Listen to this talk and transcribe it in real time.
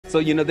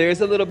So,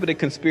 there's a little bit of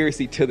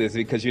conspiracy to this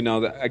because,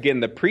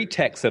 again, the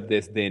pretext of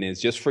this then is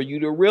just for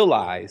you to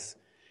realize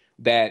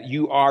that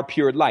you are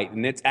pure light.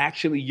 And it's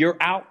actually, you're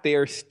out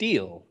there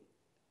still.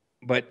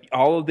 But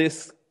all of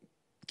this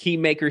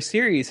Keymaker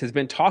series has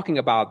been talking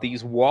about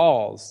these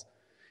walls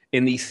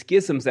and these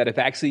schisms that have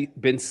actually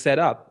been set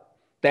up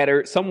that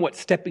are somewhat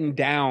stepping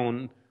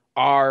down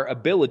our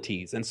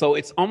abilities. And so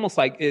it's almost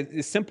like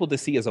it's simple to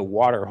see as a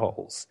water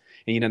hose.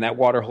 And, that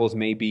water hose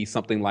may be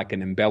something like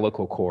an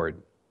umbilical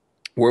cord,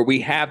 where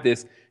we have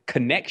this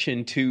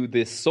connection to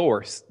this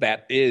source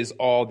that is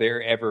all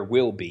there ever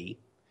will be.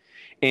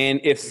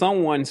 And if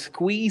someone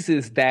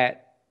squeezes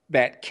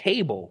that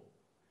cable,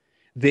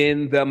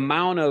 then the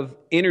amount of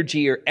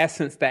energy or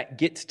essence that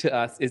gets to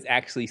us is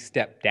actually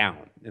stepped down.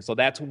 And so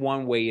that's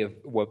one way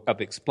of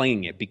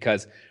explaining it,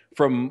 because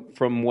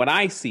from what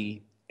I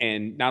see,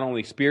 and not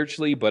only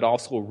spiritually, but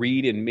also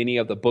read in many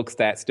of the books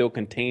that still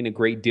contain a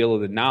great deal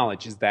of the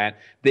knowledge, is that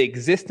the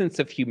existence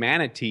of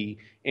humanity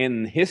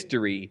in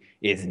history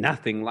is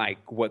nothing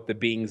like what the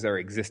beings are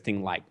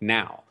existing like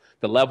now.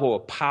 The level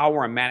of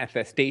power and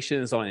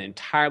manifestation is on an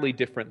entirely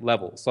different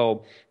level.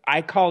 So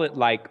I call it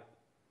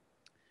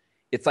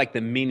it's like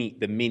the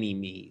mini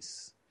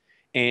me's.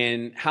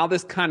 And how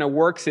this kind of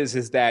works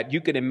is that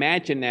you could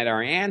imagine that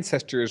our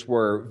ancestors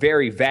were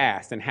very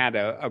vast and had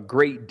a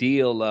great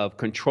deal of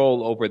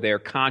control over their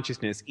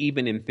consciousness,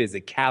 even in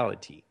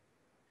physicality.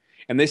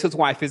 And this is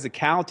why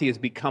physicality has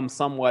become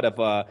somewhat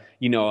of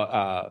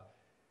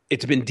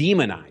it's been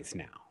demonized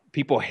now.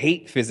 People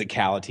hate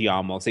physicality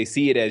almost. They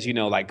see it as,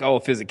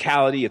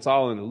 physicality, it's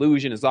all an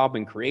illusion. It's all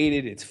been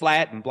created. It's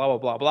flat and blah, blah,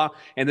 blah, blah.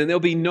 And then there'll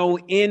be no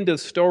end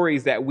of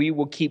stories that we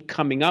will keep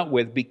coming up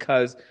with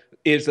because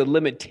is a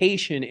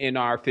limitation in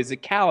our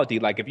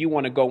physicality. Like if you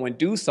want to go and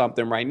do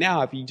something right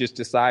now, if you just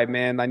decide,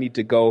 man, I need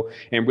to go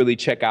and really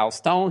check out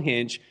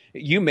Stonehenge,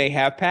 you may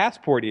have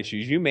passport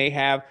issues. You may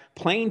have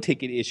plane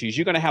ticket issues.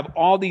 You're going to have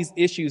all these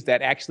issues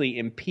that actually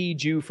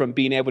impede you from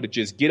being able to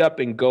just get up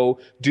and go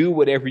do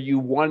whatever you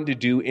wanted to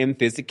do in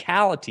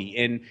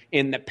physicality. And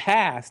in the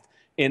past,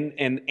 in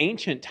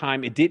ancient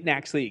time, it didn't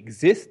actually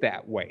exist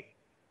that way.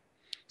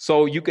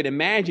 So you could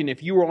imagine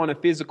if you were on a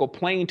physical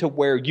plane to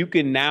where you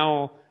can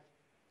now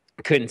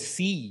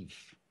conceive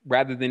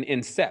rather than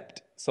incept.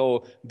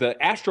 So the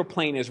astral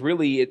plane is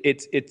really,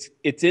 it's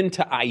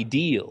into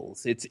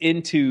ideals. It's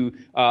into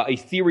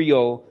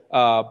ethereal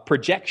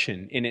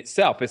projection in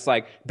itself. It's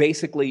like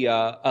basically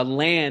a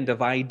land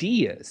of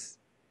ideas.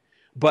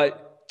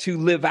 But to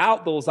live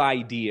out those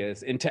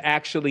ideas and to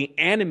actually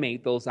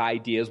animate those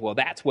ideas, well,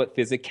 that's what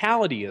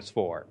physicality is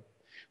for.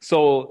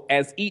 So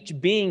as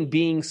each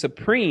being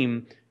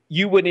supreme,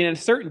 you would, in a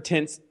certain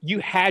sense, you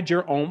had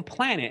your own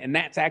planet, and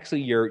that's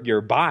actually your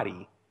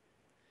body.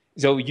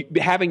 So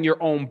having your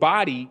own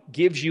body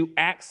gives you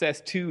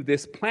access to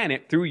this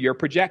planet through your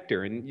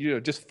projector.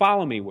 And, just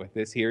follow me with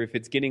this here if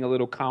it's getting a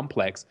little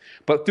complex.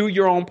 But through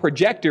your own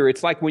projector,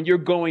 it's like when you're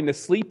going to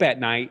sleep at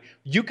night,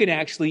 you can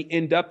actually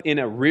end up in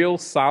a real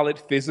solid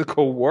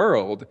physical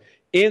world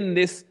in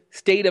this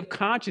state of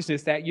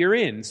consciousness that you're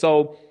in.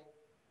 So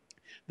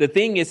the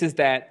thing is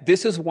that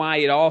this is why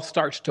it all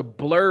starts to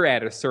blur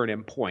at a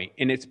certain point.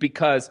 And it's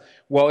because,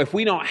 well, if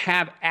we don't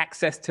have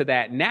access to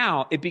that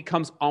now, it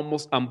becomes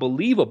almost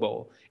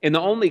unbelievable. And the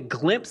only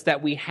glimpse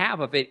that we have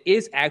of it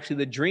is actually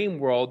the dream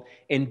world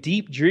and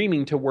deep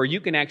dreaming, to where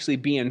you can actually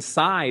be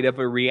inside of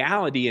a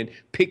reality and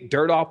pick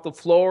dirt off the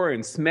floor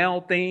and smell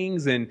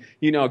things and,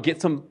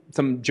 get some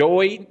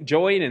joy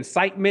and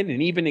excitement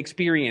and even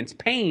experience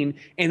pain.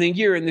 And then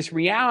you're in this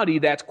reality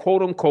that's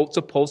quote unquote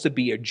supposed to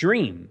be a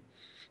dream.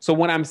 So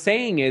what I'm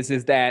saying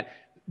is that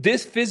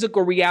this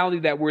physical reality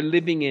that we're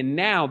living in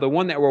now, the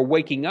one that we're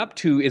waking up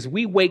to, is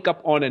we wake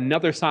up on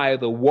another side of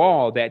the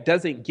wall that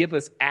doesn't give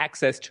us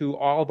access to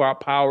all of our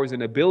powers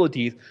and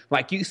abilities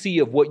like you see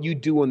of what you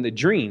do in the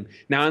dream.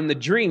 Now, in the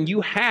dream,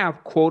 you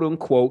have, quote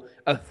unquote,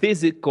 a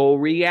physical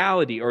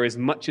reality, or as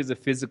much as a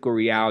physical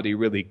reality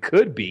really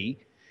could be.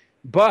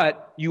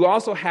 But you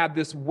also have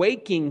this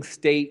waking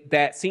state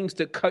that seems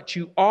to cut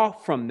you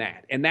off from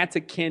that. And that's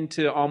akin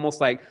to almost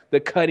like the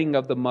cutting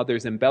of the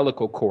mother's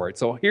umbilical cord.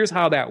 So here's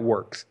how that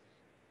works.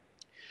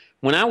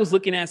 When I was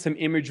looking at some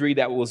imagery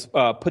that was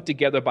put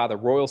together by the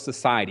Royal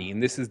Society,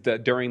 and this is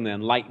during the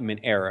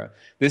Enlightenment era,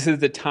 this is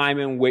the time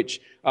in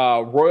which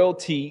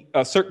royalty,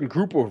 a certain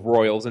group of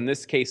royals, in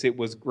this case it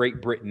was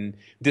Great Britain,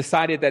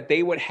 decided that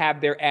they would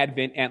have their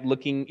advent at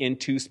looking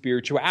into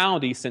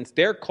spirituality, since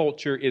their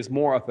culture is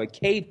more of a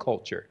cave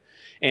culture.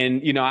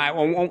 And, I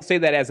won't say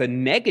that as a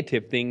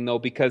negative thing, though,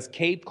 because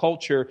cave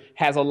culture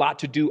has a lot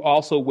to do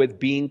also with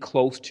being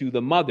close to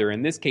the mother.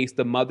 In this case,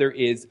 the mother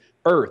is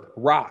earth,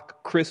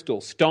 rock,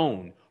 crystal,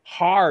 stone,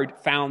 hard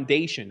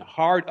foundation,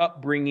 hard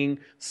upbringing,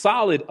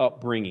 solid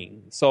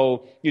upbringing.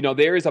 So,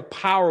 there is a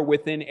power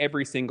within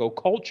every single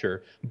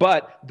culture.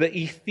 But the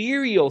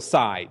ethereal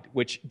side,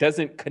 which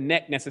doesn't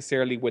connect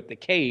necessarily with the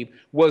cave,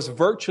 was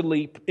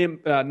virtually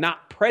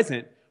not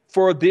present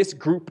for this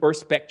group or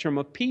spectrum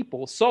of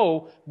people.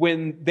 So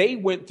when they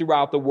went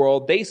throughout the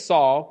world, they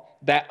saw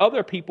that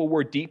other people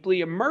were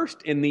deeply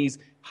immersed in these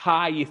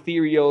high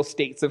ethereal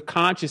states of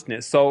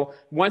consciousness. So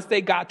once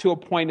they got to a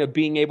point of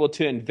being able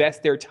to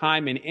invest their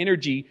time and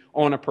energy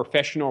on a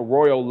professional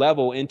royal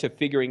level into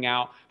figuring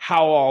out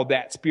how all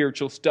that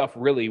spiritual stuff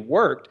really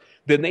worked,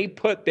 then they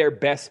put their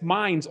best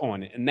minds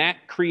on it. And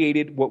that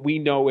created what we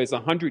know as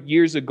 100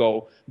 years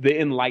ago, the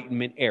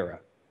Enlightenment era.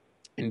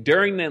 And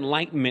during the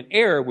Enlightenment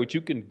era, which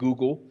you can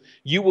Google,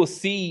 you will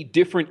see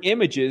different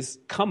images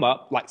come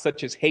up, like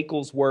such as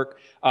Haeckel's work,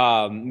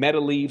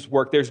 Mendeleev's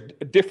work. There's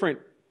different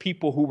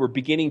people who were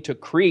beginning to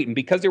create. And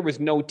because there was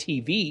no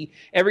TV,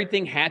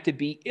 everything had to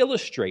be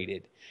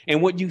illustrated.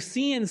 And what you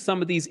see in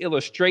some of these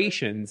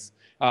illustrations,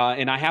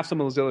 and I have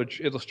some of those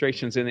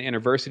illustrations in the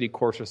university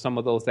course for some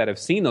of those that have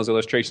seen those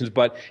illustrations,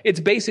 but it's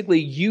basically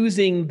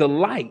using the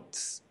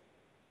lights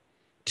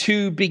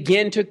to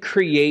begin to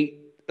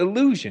create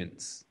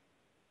illusions.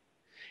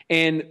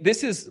 And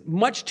this is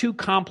much too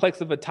complex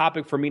of a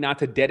topic for me not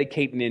to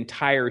dedicate an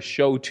entire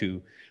show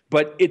to,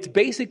 but it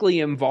basically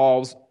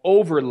involves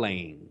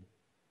overlaying.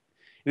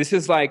 This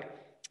is like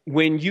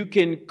when you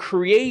can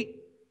create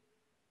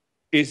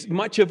as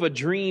much of a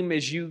dream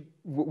as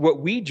what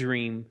we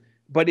dream,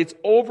 but it's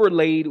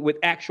overlaid with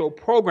actual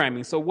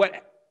programming. So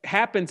what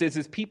happens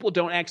is people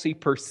don't actually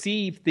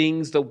perceive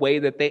things the way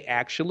that they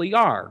actually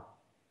are.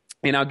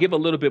 And I'll give a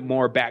little bit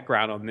more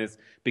background on this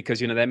because,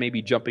 that may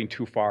be jumping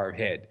too far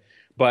ahead.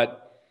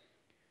 But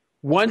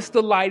once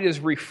the light is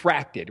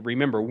refracted,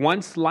 remember,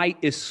 once light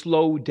is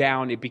slowed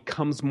down, it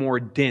becomes more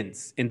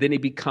dense and then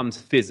it becomes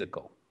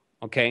physical.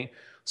 Okay?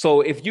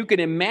 So if you can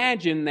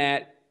imagine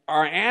that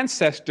our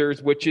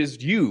ancestors, which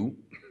is you,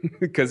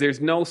 because there's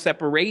no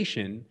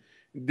separation,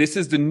 this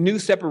is the new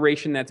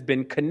separation that's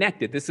been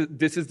connected. This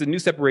is the new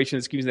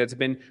separation, that's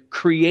been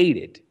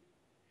created.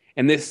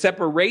 And this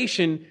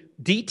separation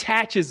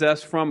detaches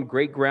us from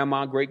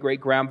great-grandma,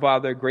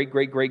 great-great-grandfather,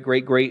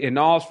 great-great-great-great-great, and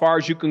all as far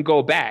as you can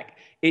go back.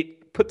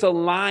 It puts a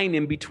line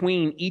in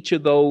between each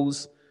of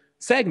those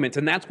segments,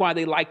 and that's why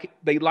they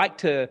like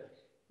to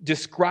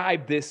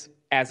describe this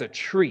as a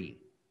tree.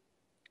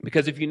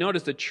 Because if you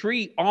notice, the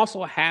tree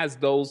also has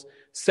those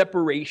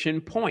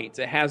separation points.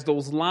 It has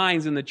those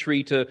lines in the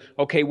tree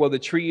the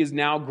tree is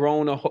now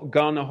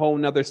gone a whole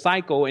nother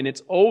cycle, and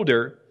it's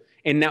older,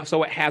 and now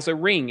so it has a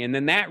ring. And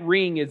then that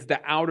ring is the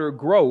outer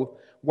growth,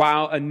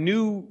 while a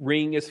new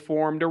ring is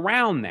formed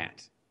around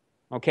that.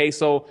 Okay,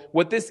 so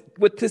what this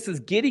is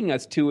getting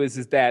us to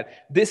is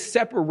that this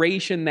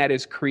separation that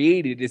is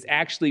created is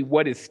actually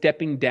what is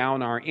stepping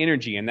down our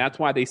energy. And that's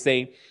why they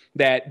say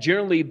that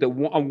generally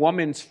a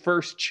woman's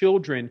first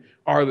children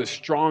are the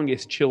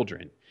strongest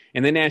children.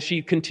 And then as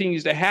she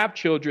continues to have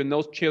children,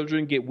 those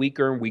children get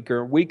weaker and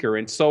weaker and weaker.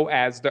 And so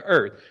as the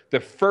earth. The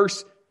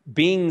first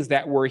beings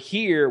that were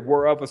here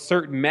were of a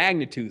certain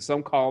magnitude.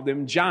 Some call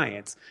them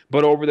giants.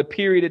 But over the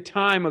period of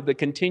time of the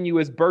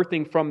continuous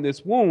birthing from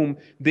this womb,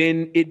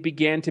 then it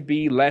began to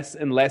be less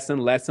and less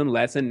and less and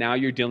less. And now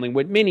you're dealing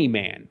with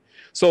mini-man.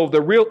 So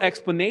the real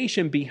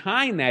explanation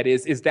behind that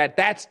is that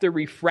that's the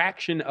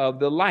refraction of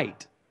the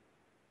light.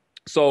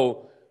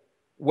 So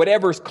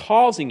whatever's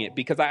causing it,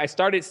 because I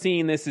started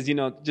seeing this as,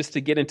 just to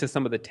get into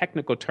some of the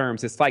technical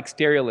terms, it's like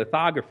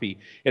stereolithography.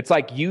 It's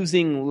like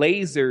using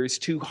lasers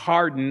to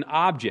harden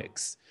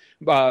objects,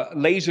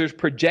 lasers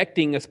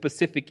projecting a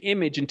specific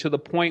image into the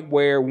point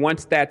where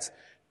once that's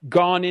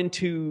gone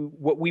into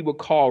what we would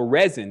call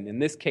resin, in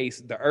this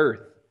case, the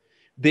earth,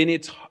 then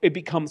it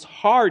becomes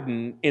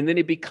hardened and then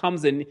it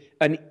becomes an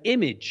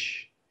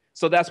image.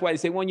 So that's why they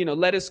say,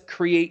 let us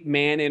create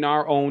man in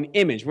our own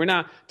image. We're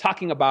not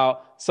talking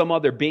about some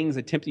other beings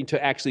attempting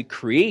to actually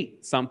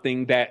create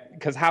something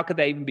because how could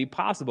that even be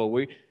possible?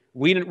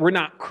 We're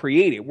not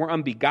created. We're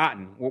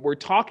unbegotten. What we're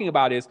talking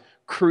about is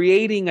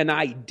creating an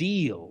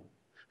ideal,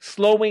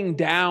 slowing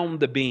down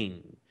the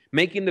being,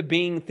 making the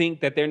being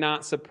think that they're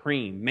not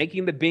supreme,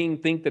 making the being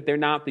think that they're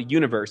not the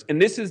universe.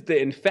 And this is the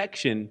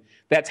infection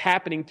that's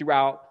happening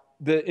throughout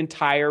the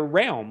entire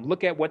realm.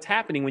 Look at what's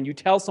happening when you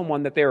tell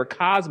someone that they're a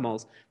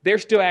cosmos. They're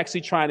still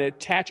actually trying to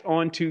attach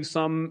onto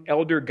some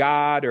elder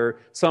god or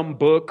some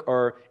book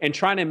and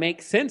trying to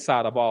make sense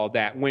out of all of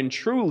that, when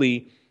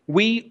truly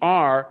we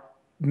are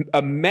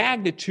a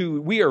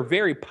magnitude. We are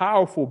very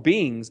powerful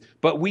beings,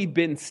 but we've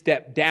been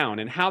stepped down.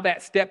 And how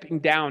that stepping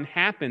down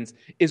happens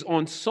is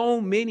on so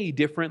many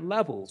different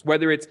levels,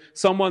 whether it's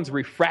someone's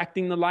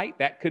refracting the light,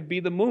 that could be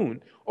the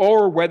moon,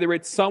 or whether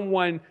it's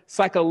someone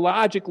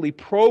psychologically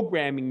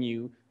programming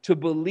you to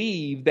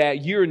believe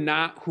that you're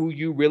not who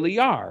you really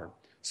are.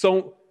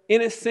 So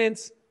in a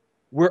sense,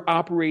 we're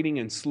operating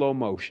in slow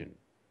motion.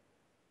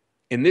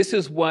 And this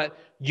is what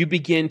you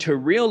begin to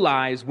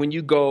realize when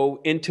you go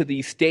into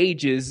these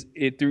stages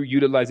through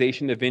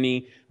utilization of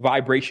any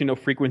vibrational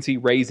frequency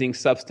raising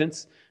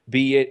substance,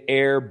 be it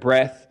air,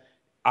 breath,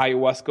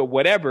 ayahuasca,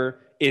 whatever,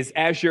 is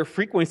as your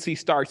frequency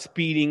starts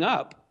speeding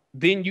up,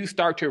 then you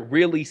start to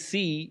really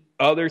see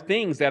other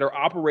things that are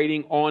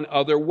operating on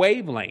other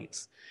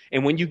wavelengths.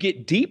 And when you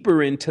get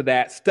deeper into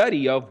that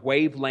study of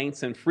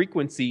wavelengths and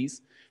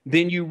frequencies,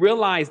 then you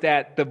realize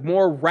that the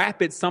more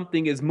rapid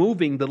something is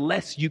moving, the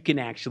less you can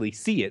actually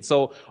see it.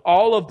 So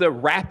all of the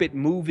rapid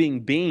moving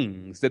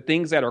beings, the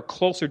things that are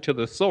closer to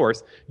the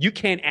source, you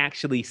can't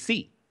actually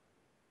see.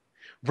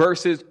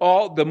 Versus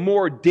the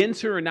more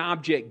denser an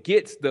object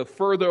gets, the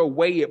further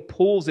away it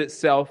pulls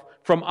itself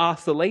from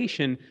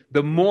oscillation,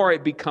 the more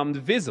it becomes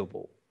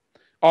visible.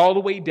 All the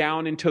way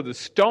down into the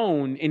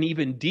stone and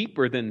even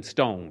deeper than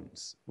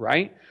stones,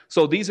 right?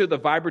 So these are the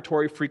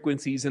vibratory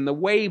frequencies and the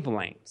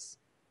wavelengths.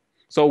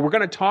 So we're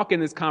going to talk in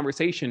this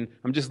conversation,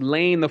 I'm just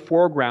laying the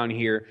foreground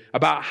here,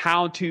 about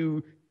how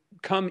to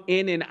come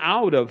in and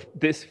out of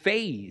this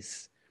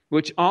phase,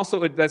 which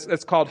also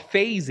that's called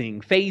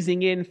phasing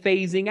in,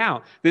 phasing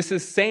out. This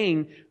is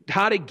saying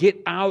how to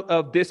get out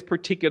of this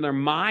particular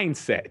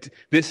mindset,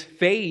 this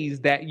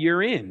phase that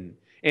you're in,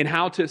 and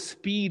how to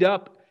speed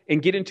up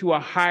and get into a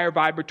higher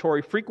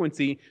vibratory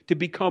frequency to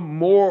become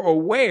more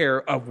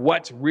aware of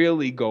what's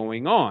really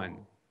going on.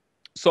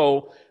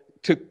 So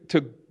to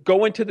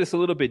go into this a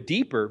little bit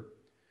deeper,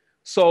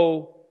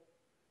 so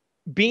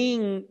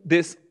being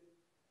this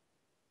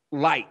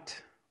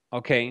light,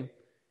 okay,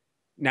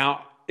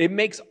 now it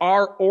makes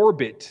our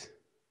orbit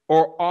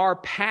or our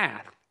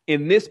path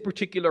in this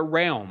particular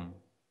realm,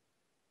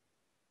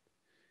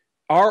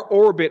 our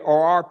orbit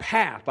or our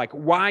path, like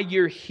why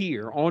you're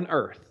here on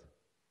Earth,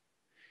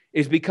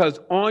 is because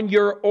on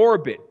your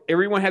orbit,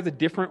 everyone has a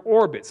different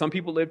orbit. Some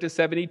people live to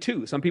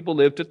 72. Some people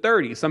live to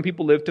 30. Some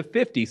people live to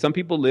 50. Some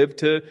people live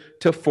to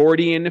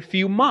 40 in a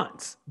few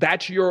months.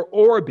 That's your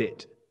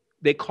orbit.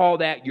 They call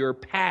that your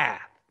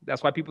path.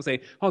 That's why people say,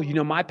 oh,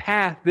 my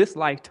path this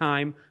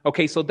lifetime.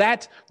 Okay, so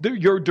that's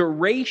your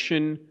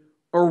duration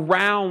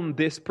around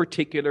this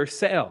particular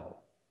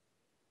cell.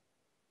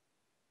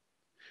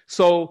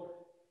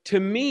 So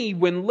to me,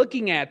 when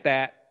looking at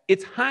that,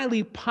 it's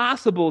highly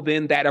possible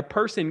then that a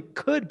person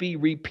could be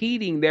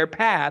repeating their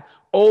path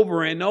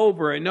over and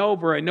over and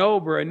over and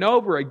over and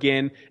over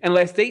again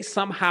unless they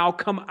somehow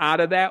come out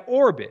of that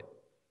orbit.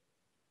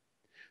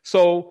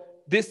 So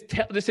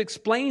this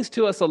explains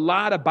to us a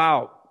lot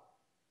about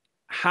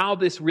how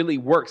this really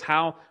works,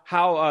 how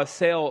a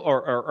cell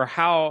or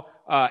how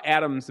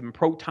atoms and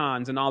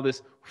protons and all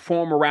this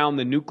form around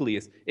the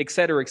nucleus, et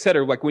cetera, et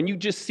cetera. Like when you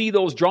just see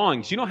those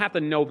drawings, you don't have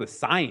to know the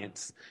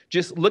science.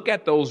 Just look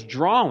at those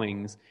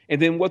drawings, and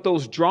then what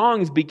those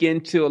drawings begin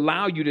to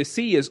allow you to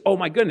see is, oh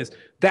my goodness,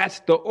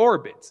 that's the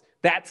orbits,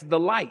 that's the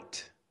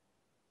light.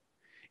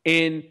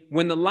 And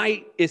when the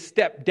light is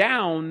stepped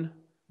down,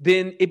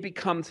 then it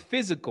becomes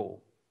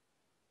physical.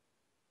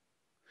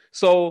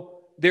 So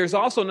there's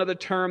also another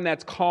term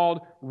that's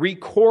called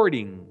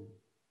recording,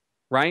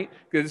 right?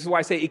 Because this is why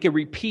I say it can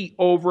repeat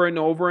over and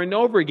over and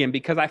over again,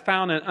 because I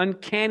found an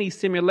uncanny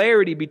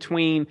similarity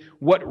between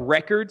what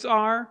records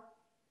are,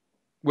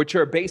 which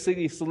are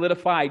basically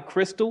solidified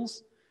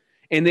crystals,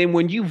 and then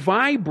when you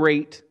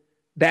vibrate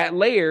that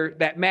layer,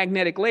 that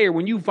magnetic layer,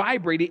 when you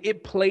vibrate it,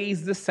 it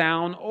plays the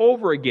sound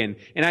over again.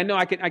 And I know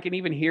I can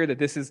even hear that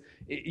this is,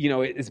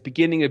 it's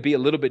beginning to be a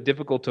little bit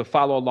difficult to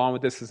follow along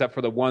with this, except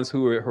for the ones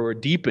who are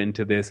deep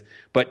into this.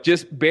 But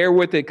just bear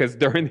with it, because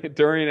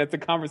during as the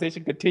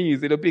conversation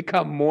continues, it'll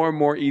become more and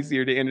more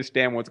easier to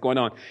understand what's going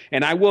on.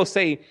 And I will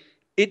say,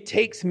 it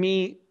takes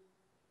me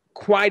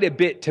quite a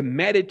bit to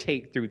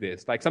meditate through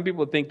this. Like some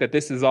people think that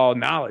this is all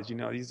knowledge,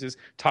 he's just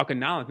talking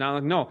knowledge.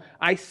 No,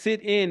 I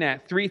sit in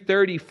at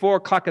 3:30, 4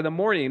 o'clock in the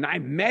morning, and I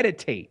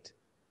meditate.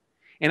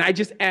 And I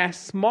just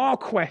ask small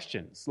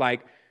questions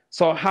like,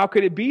 so how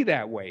could it be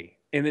that way?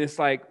 And then it's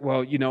like,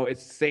 well,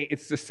 it's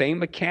the same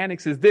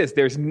mechanics as this.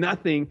 There's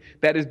nothing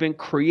that has been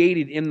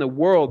created in the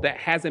world that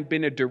hasn't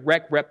been a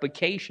direct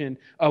replication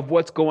of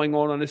what's going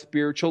on a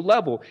spiritual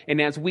level.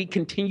 And as we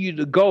continue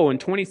to go, and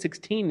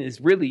 2016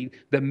 is really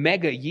the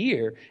mega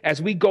year, as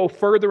we go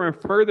further and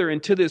further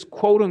into this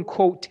quote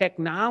unquote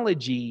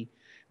technology,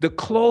 the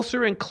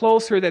closer and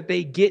closer that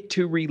they get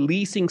to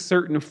releasing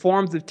certain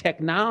forms of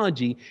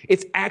technology,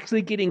 it's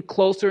actually getting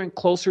closer and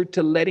closer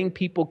to letting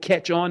people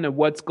catch on to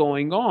what's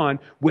going on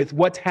with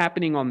what's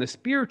happening on the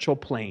spiritual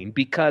plane.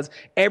 Because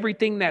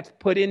everything that's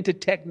put into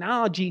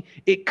technology,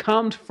 it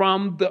comes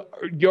from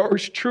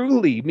yours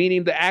truly,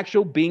 meaning the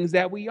actual beings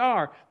that we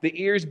are. The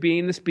ears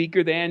being the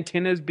speaker, the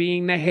antennas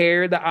being the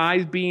hair, the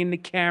eyes being the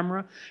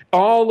camera.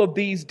 All of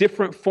these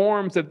different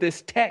forms of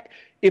this tech.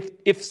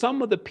 If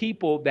some of the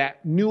people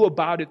that knew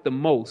about it the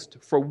most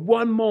for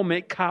one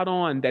moment caught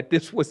on that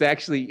this was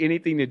actually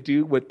anything to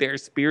do with their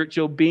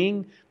spiritual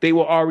being, they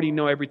will already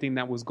know everything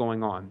that was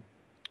going on.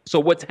 So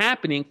what's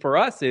happening for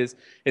us is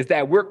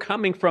that we're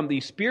coming from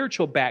these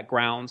spiritual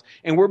backgrounds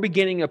and we're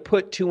beginning to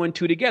put two and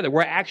two together.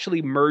 We're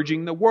actually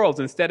merging the worlds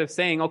instead of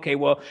saying, okay,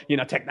 well,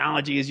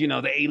 technology is,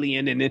 the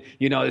alien and,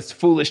 it's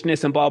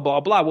foolishness and blah, blah,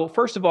 blah. Well,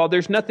 first of all,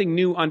 there's nothing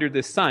new under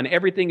the sun.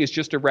 Everything is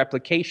just a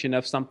replication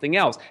of something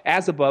else.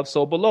 As above,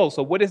 so below.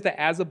 So what is the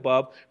as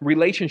above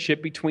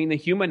relationship between the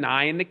human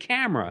eye and the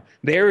camera?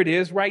 There it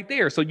is right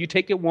there. So you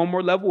take it one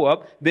more level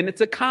up, then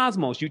it's a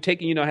cosmos. You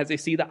take it, as they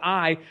see the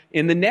eye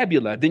in the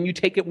nebula, then you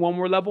take it one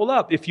more level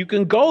up, if you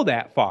can go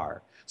that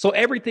far. So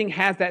everything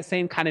has that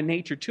same kind of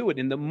nature to it.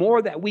 And the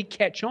more that we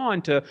catch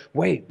on to,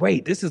 wait,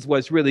 this is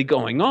what's really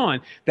going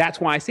on.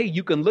 That's why I say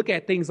you can look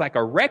at things like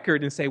a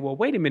record and say, well,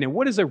 wait a minute,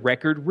 what is a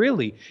record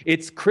really?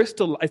 It's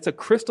a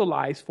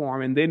crystallized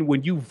form. And then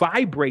when you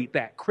vibrate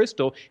that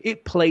crystal,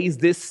 it plays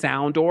this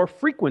sound or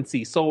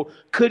frequency. So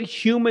could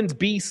humans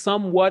be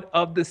somewhat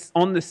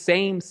on the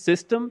same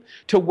system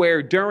to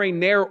where during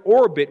their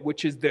orbit,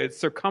 which is the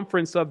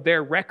circumference of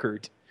their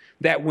record,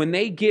 that when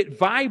they get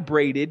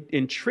vibrated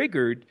and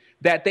triggered,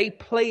 that they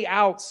play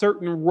out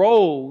certain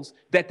roles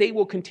that they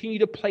will continue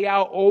to play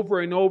out over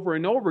and over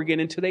and over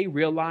again until they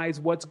realize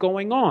what's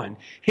going on.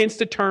 Hence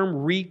the term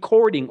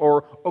recording,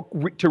 or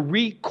to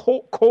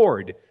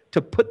record,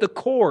 to put the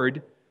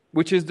cord,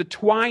 which is the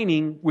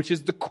twining, which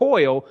is the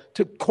coil,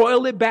 to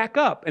coil it back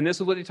up. And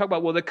this is what they talk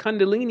about. Well, the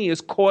Kundalini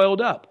is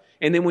coiled up.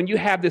 And then when you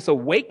have this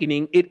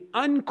awakening, it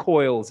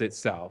uncoils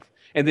itself.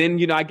 And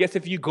then, I guess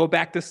if you go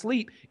back to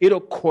sleep,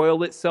 it'll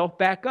coil itself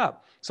back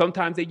up.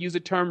 Sometimes they use the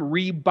term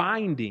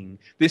rebinding.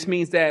 This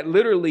means that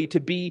literally to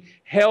be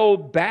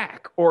held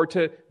back or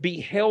to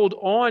be held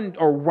on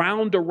or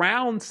wound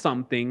around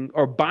something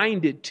or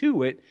bind it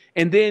to it,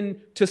 and then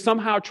to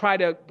somehow try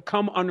to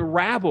come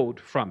unraveled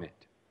from it.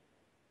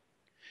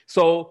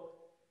 So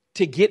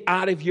to get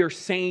out of your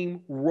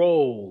same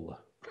role,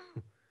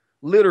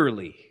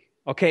 literally,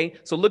 okay?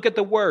 So look at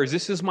the words.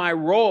 This is my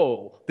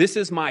role. This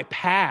is my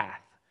path.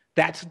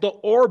 That's the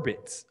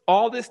orbits.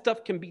 All this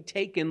stuff can be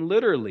taken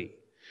literally.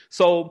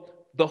 So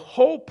the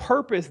whole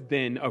purpose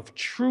then of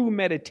true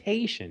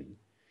meditation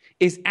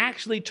is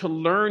actually to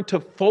learn to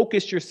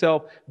focus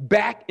yourself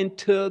back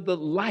into the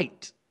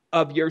light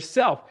of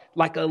yourself,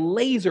 like a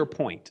laser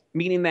point,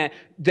 meaning that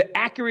the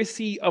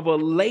accuracy of a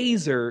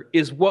laser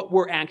is what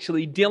we're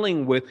actually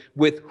dealing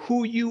with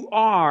who you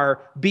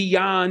are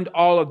beyond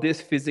all of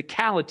this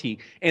physicality.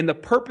 And the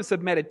purpose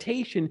of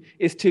meditation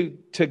is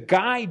to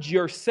guide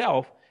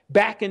yourself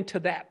back into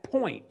that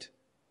point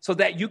so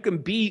that you can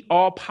be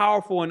all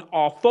powerful and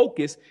all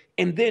focused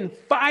and then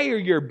fire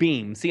your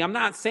beam. See, I'm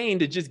not saying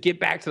to just get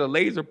back to the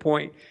laser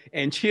point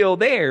and chill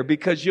there,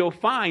 because you'll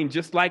find,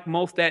 just like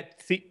most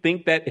that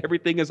think that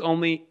everything is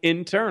only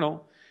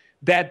internal,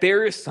 that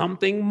there is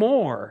something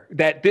more,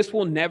 that this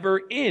will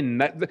never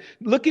end.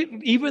 Look at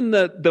even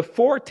the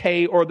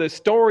forte or the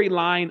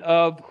storyline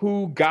of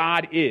who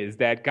God is,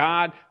 that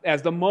God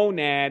as the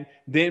monad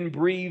then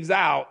breathes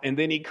out and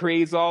then he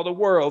creates all the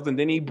worlds and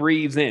then he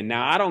breathes in.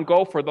 Now, I don't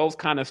go for those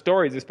kind of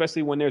stories,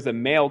 especially when there's a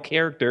male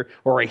character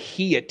or a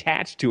he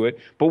attached to it.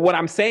 But what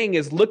I'm saying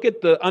is look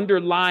at the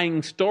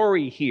underlying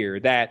story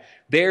here, that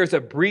there's a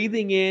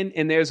breathing in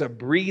and there's a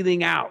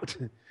breathing out.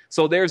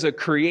 So there's a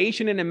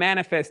creation and a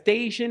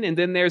manifestation, and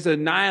then there's a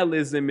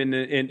nihilism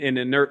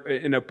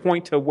in a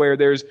point to where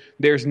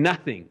there's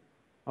nothing.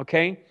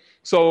 Okay?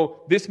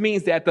 So this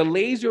means that the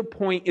laser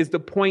point is the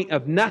point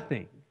of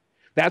nothing.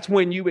 That's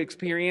when you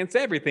experience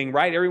everything,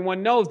 right?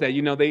 Everyone knows that.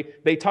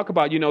 They talk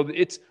about,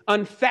 it's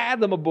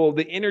unfathomable,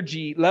 the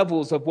energy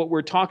levels of what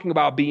we're talking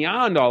about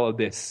beyond all of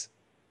this.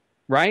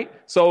 Right?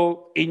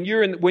 So when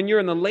you're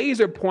in the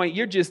laser point,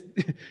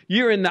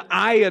 you're in the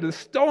eye of the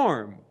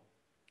storm.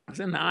 I was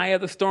in the eye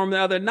of the storm the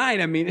other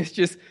night. I mean,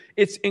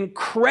 it's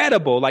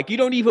incredible. Like, you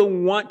don't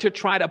even want to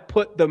try to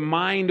put the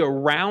mind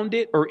around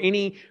it or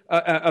any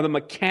of the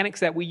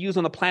mechanics that we use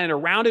on the planet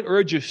around it,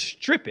 or just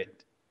strip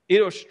it.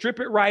 It'll strip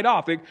it right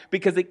off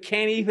because it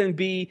can't even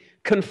be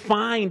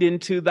confined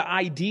into the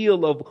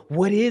ideal of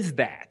what is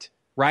that,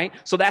 right?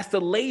 So that's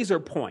the laser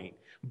point.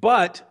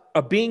 But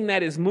a being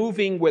that is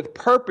moving with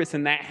purpose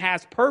and that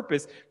has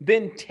purpose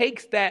then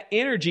takes that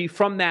energy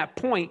from that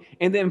point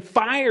and then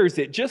fires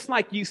it, just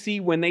like you see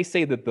when they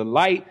say that the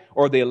light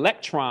or the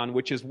electron,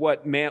 which is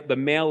what the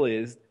male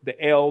is, the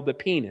L, the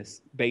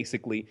penis,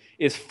 basically,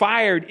 is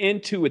fired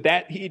into it.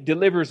 That he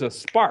delivers a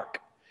spark.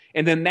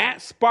 And then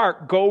that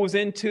spark goes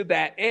into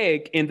that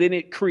egg and then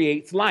it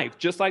creates life.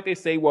 Just like they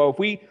say, well, if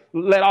we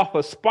let off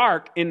a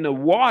spark in the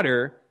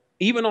water,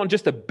 even on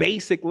just a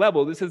basic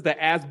level, this is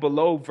the as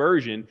below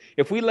version.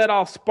 If we let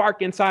off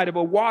spark inside of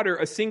a water,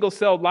 a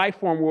single-celled life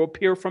form will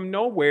appear from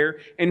nowhere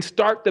and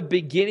start the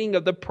beginning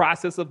of the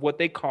process of what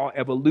they call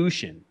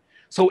evolution.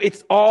 So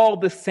it's all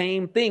the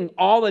same thing.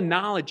 All the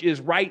knowledge is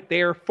right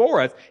there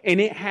for us,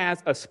 and it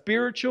has a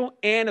spiritual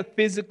and a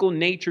physical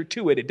nature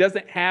to it. It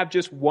doesn't have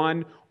just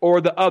one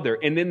or the other.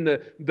 And then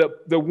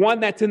the one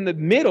that's in the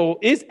middle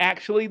is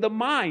actually the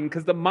mind,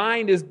 because the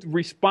mind is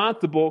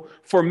responsible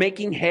for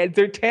making heads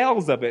or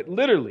tails of it,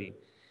 literally.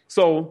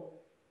 So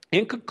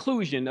in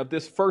conclusion of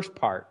this first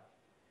part,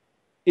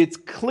 it's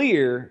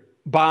clear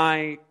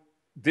by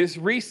this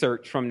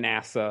research from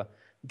NASA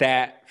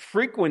that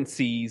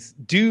frequencies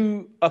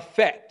do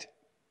affect,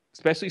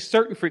 especially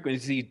certain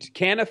frequencies,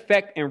 can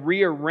affect and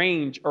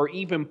rearrange or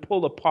even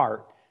pull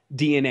apart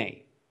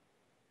DNA.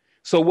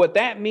 So what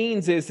that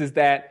means is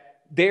that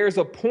there's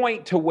a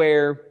point to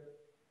where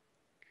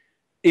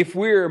if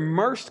we're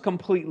immersed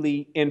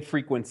completely in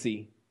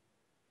frequency,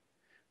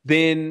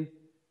 then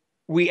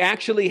we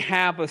actually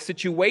have a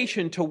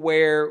situation to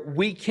where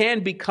we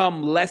can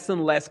become less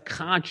and less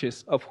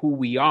conscious of who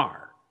we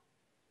are.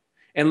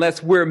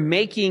 unless we're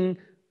making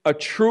a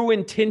true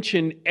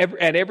intention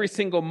at every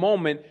single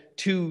moment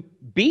to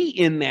be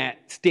in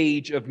that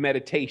stage of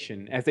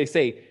meditation. As they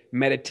say,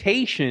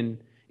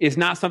 meditation is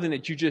not something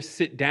that you just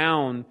sit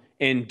down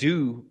and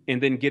do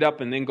and then get up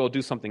and then go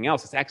do something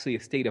else. It's actually a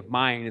state of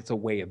mind. It's a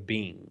way of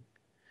being.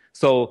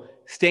 So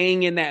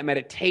staying in that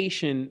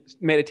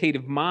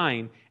meditative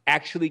mind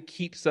actually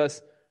keeps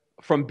us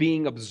from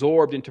being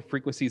absorbed into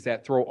frequencies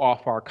that throw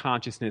off our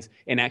consciousness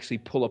and actually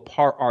pull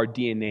apart our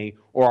DNA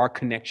or our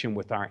connection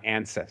with our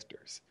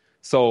ancestors.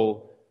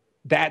 So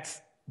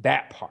that's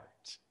that part.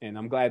 And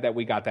I'm glad that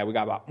we got that. We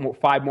got about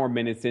 5 more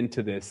minutes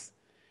into this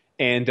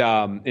and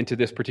into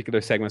this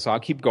particular segment. So I'll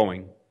keep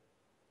going.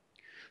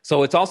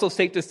 So it's also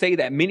safe to say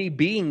that many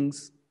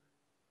beings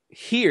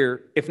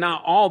here, if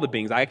not all the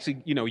beings,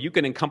 you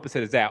can encompass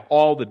it as that,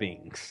 all the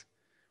beings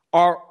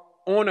are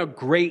on a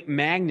great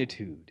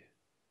magnitude,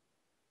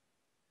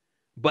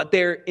 but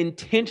they're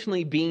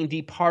intentionally being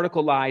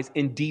departicleized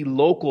and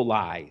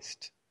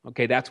delocalized.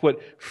 Okay, that's what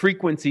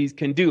frequencies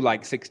can do,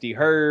 like 60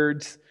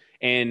 hertz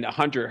and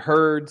 100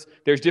 hertz.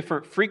 There's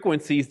different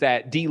frequencies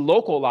that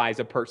delocalize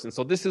a person.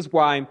 So this is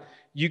why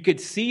you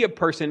could see a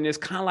person and it's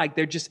kind of like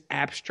they're just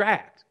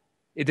abstract.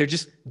 They're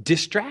just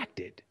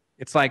distracted.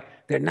 It's like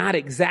they're not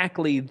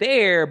exactly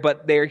there,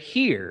 but they're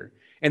here.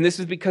 And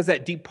this is because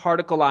that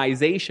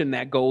departicleization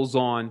that goes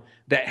on,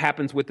 that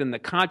happens within the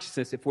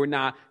consciousness if we're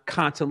not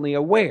constantly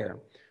aware.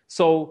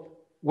 So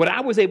what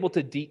I was able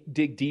to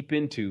dig deep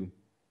into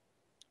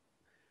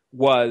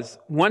was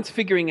once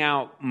figuring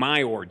out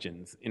my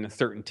origins in a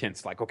certain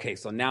tense, like, okay,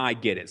 so now I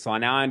get it. So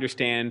now I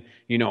understand,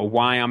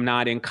 why I'm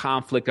not in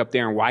conflict up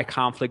there and why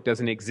conflict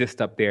doesn't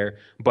exist up there.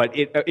 But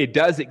it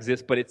does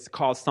exist, but it's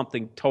called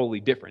something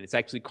totally different. It's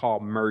actually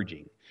called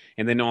merging.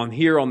 And then on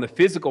the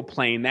physical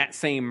plane, that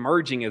same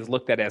merging is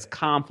looked at as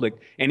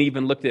conflict and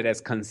even looked at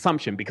as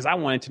consumption, because I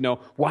wanted to know,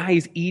 why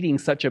is eating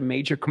such a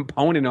major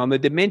component on the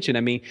dimension?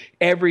 I mean,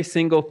 every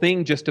single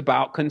thing just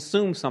about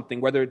consumes something,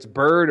 whether it's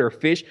bird or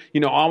fish,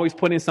 always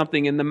putting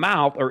something in the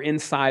mouth or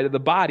inside of the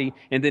body.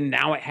 And then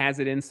now it has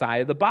it inside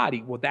of the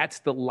body. Well, that's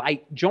the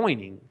light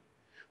joining.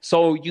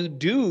 So you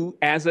do,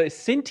 as a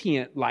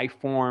sentient life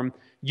form,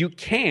 you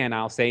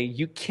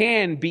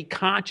can be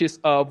conscious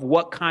of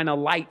what kind of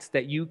lights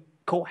that you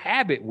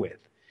cohabit with.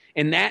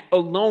 And that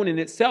alone in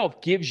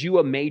itself gives you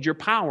a major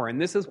power.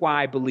 And this is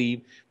why I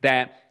believe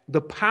that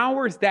the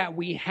powers that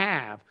we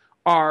have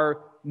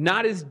are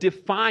not as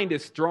defined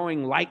as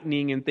throwing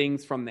lightning and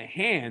things from the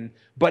hand,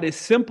 but as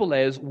simple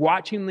as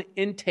watching the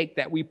intake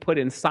that we put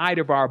inside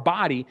of our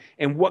body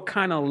and what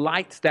kind of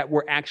lights that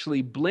we're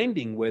actually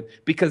blending with,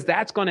 because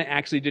that's going to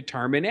actually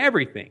determine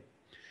everything.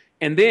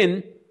 And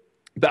then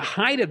the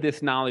height of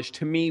this knowledge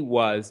to me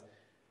was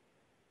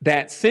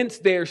that since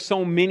there's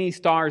so many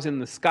stars in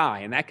the sky,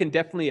 and that can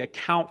definitely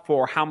account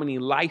for how many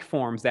life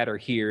forms that are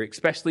here,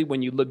 especially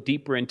when you look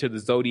deeper into the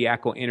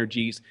zodiacal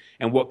energies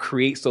and what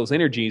creates those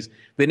energies,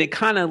 then it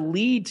kind of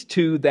leads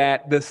to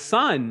that the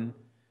sun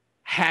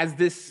has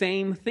this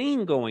same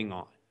thing going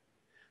on.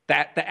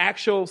 That the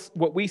actual,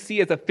 what we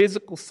see as a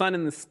physical sun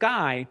in the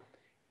sky,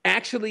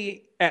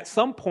 actually at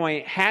some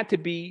point had to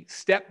be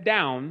stepped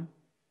down,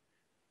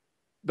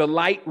 the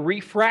light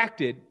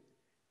refracted,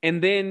 and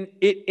then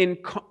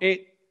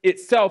it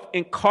itself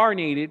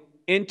incarnated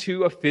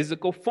into a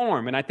physical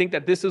form. And I think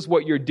that this is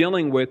what you're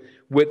dealing with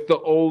the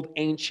old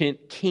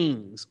ancient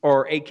kings,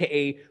 or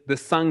AKA the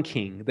Sun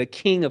King, the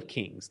King of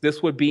Kings.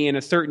 This would be in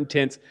a certain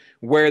tense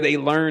where they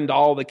learned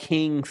all the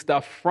king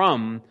stuff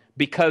from,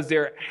 because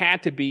there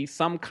had to be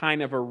some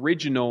kind of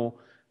original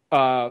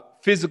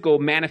physical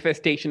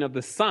manifestation of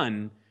the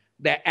sun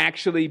that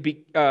actually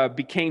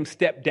became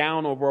stepped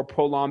down over a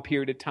prolonged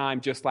period of time,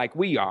 just like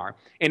we are.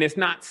 And it's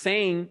not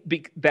saying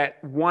that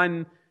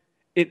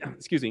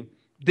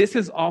this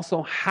is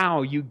also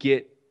how you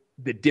get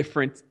the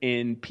difference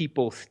in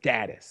people's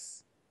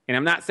status. And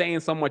I'm not saying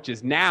so much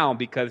as now,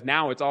 because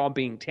now it's all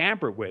being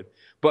tampered with.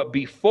 But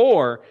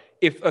before,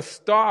 if a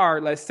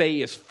star, let's say,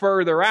 is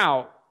further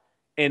out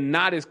and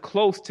not as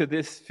close to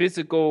this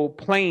physical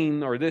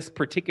plane or this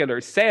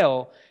particular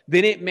cell,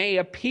 then it may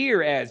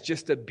appear as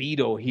just a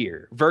beetle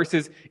here.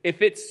 Versus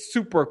if it's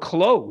super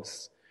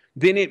close,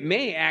 then it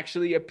may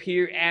actually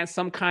appear as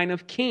some kind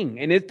of king.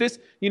 And if this,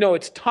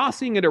 it's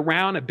tossing it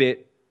around a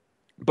bit,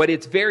 but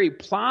it's very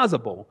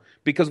plausible,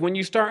 because when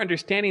you start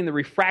understanding the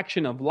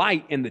refraction of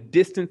light and the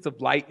distance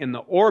of light and the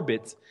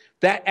orbits,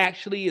 that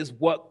actually is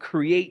what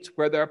creates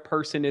whether a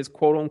person is,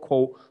 quote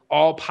unquote,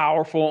 all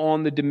powerful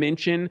on the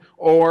dimension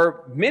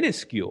or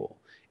minuscule.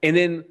 And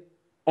then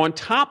on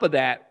top of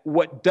that,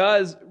 what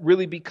does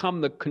really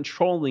become the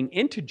controlling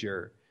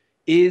integer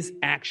is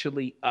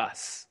actually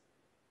us.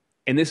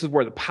 And this is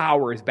where the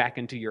power is back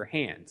into your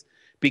hands,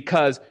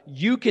 because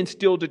you can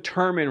still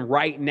determine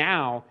right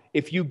now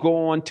if you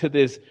go on to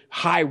this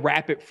high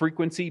rapid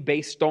frequency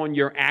based on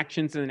your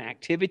actions and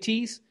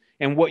activities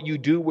and what you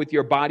do with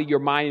your body, your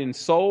mind, and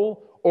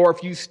soul, or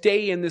if you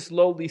stay in this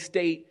lowly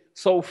state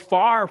so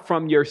far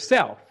from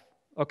yourself,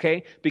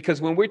 okay?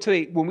 Because when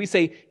we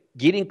say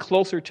getting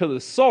closer to the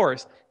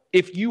source,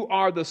 If you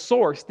are the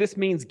source, this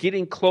means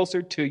getting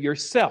closer to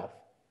yourself.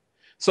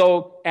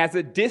 So as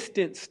a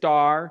distant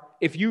star,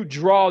 if you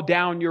draw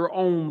down your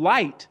own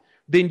light,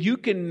 then you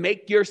can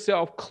make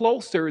yourself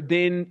closer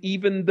than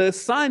even the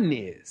sun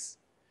is.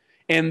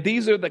 And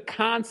these are the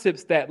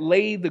concepts that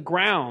lay the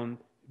ground,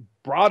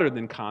 broader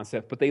than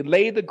concept, but they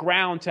lay the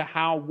ground to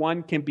how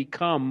one can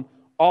become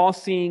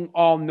all-seeing,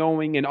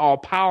 all-knowing, and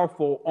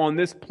all-powerful on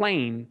this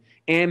plane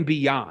and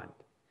beyond.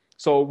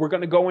 So we're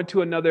going to go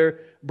into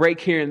another break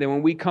here, and then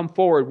when we come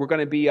forward, we're going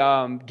to be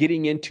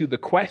getting into the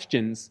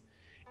questions.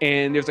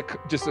 And there's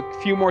just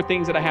a few more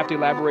things that I have to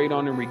elaborate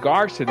on in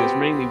regards to this,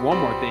 mainly one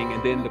more thing,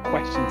 and then the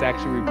questions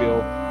actually reveal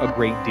a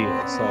great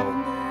deal. So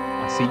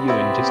I'll see you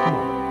in just a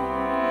moment.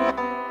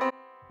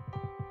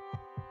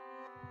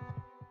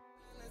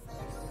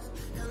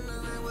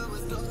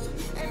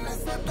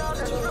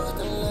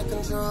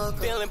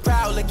 Feeling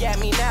proud, look at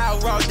me now,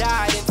 raw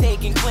died and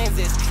taking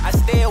cleanses. I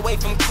stay away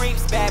from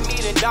creeps, bad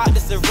meat and doctor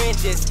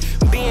syringes.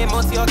 Being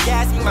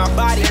multi-orgasmic, my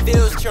body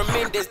feels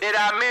tremendous. Did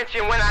I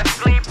mention when I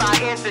sleep, I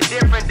enter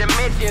different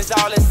dimensions?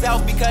 All in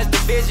self because the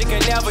vision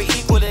can never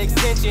equal the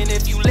extension.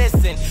 If you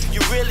listen, you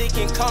really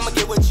can come and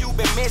get what you've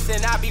been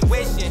missing. I be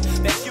wishing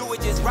that you were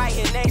just right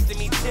here next to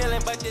me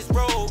chilling, but this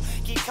road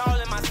keep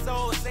calling my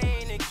soul,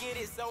 saying to get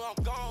it, so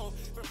I'm gone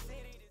from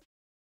city.